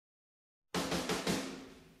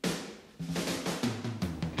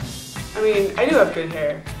I mean, I do have good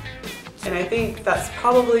hair, and I think that's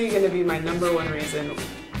probably going to be my #1 reason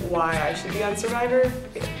why I should be on Survivor.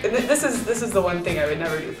 And this is the one thing I would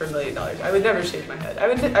never do for $1 million. I would never shave my head. I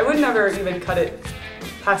would never even cut it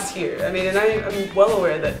past here. I mean, and I'm well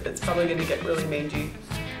aware that it's probably going to get really mangy,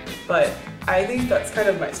 but I think that's kind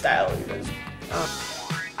of my style even.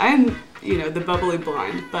 I'm, you know, the bubbly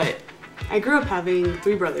blonde, but I grew up having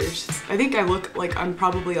 3 brothers. I think I look like I'm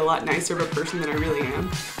probably a lot nicer of a person than I really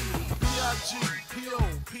am.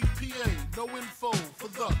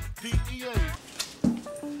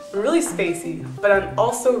 I'm really spacey, but I'm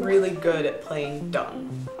also really good at playing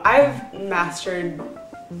dumb. I've mastered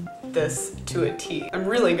this to a T. I'm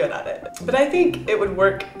really good at it. But I think it would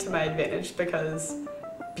work to my advantage because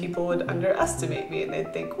people would underestimate me and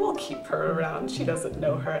they'd think, we'll keep her around. She doesn't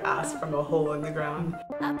know her ass from a hole in the ground.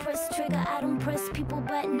 I press trigger, I don't press people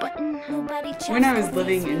button. When I was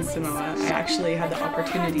living in Samoa, I actually had the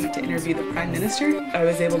opportunity to interview the Prime Minister. I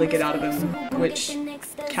was able to get out of him which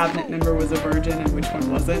cabinet member was a virgin and which one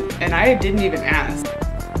wasn't. And I didn't even ask.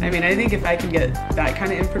 I mean, I think if I could get that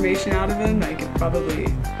kind of information out of him, I could probably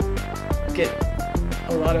get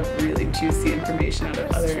a lot of really juicy information out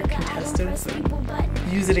of other contestants and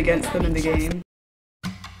use it against them in the game.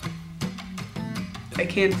 I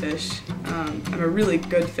can fish. I'm a really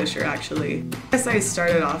good fisher, actually. I guess I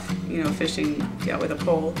started off, you know, fishing with a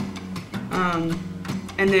pole.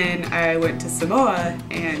 And then I went to Samoa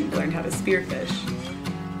and learned how to spearfish.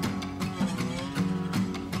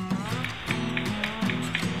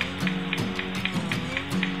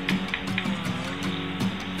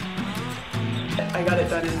 I got it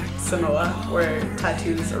done in Samoa, where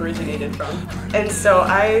tattoos originated from. And so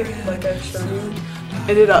I, like I've shown you,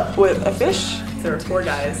 ended up with a fish. There were 4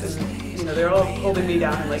 guys, and you know, they're all holding me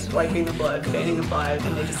down and like wiping the blood, fanning the flies,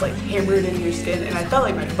 and they just like hammer it into your skin, and I felt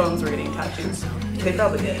like my bones were getting tattoos. They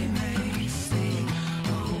probably did.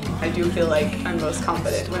 I do feel like I'm most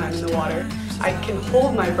confident when I'm in the water. I can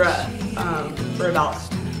hold my breath for about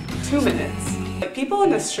 2 minutes. Like, people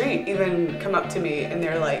in the street even come up to me and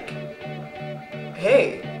they're like,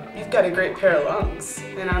 hey, you've got a great pair of lungs.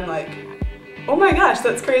 And I'm like, oh my gosh,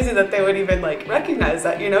 that's crazy that they would even like recognize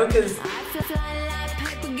that, you know, because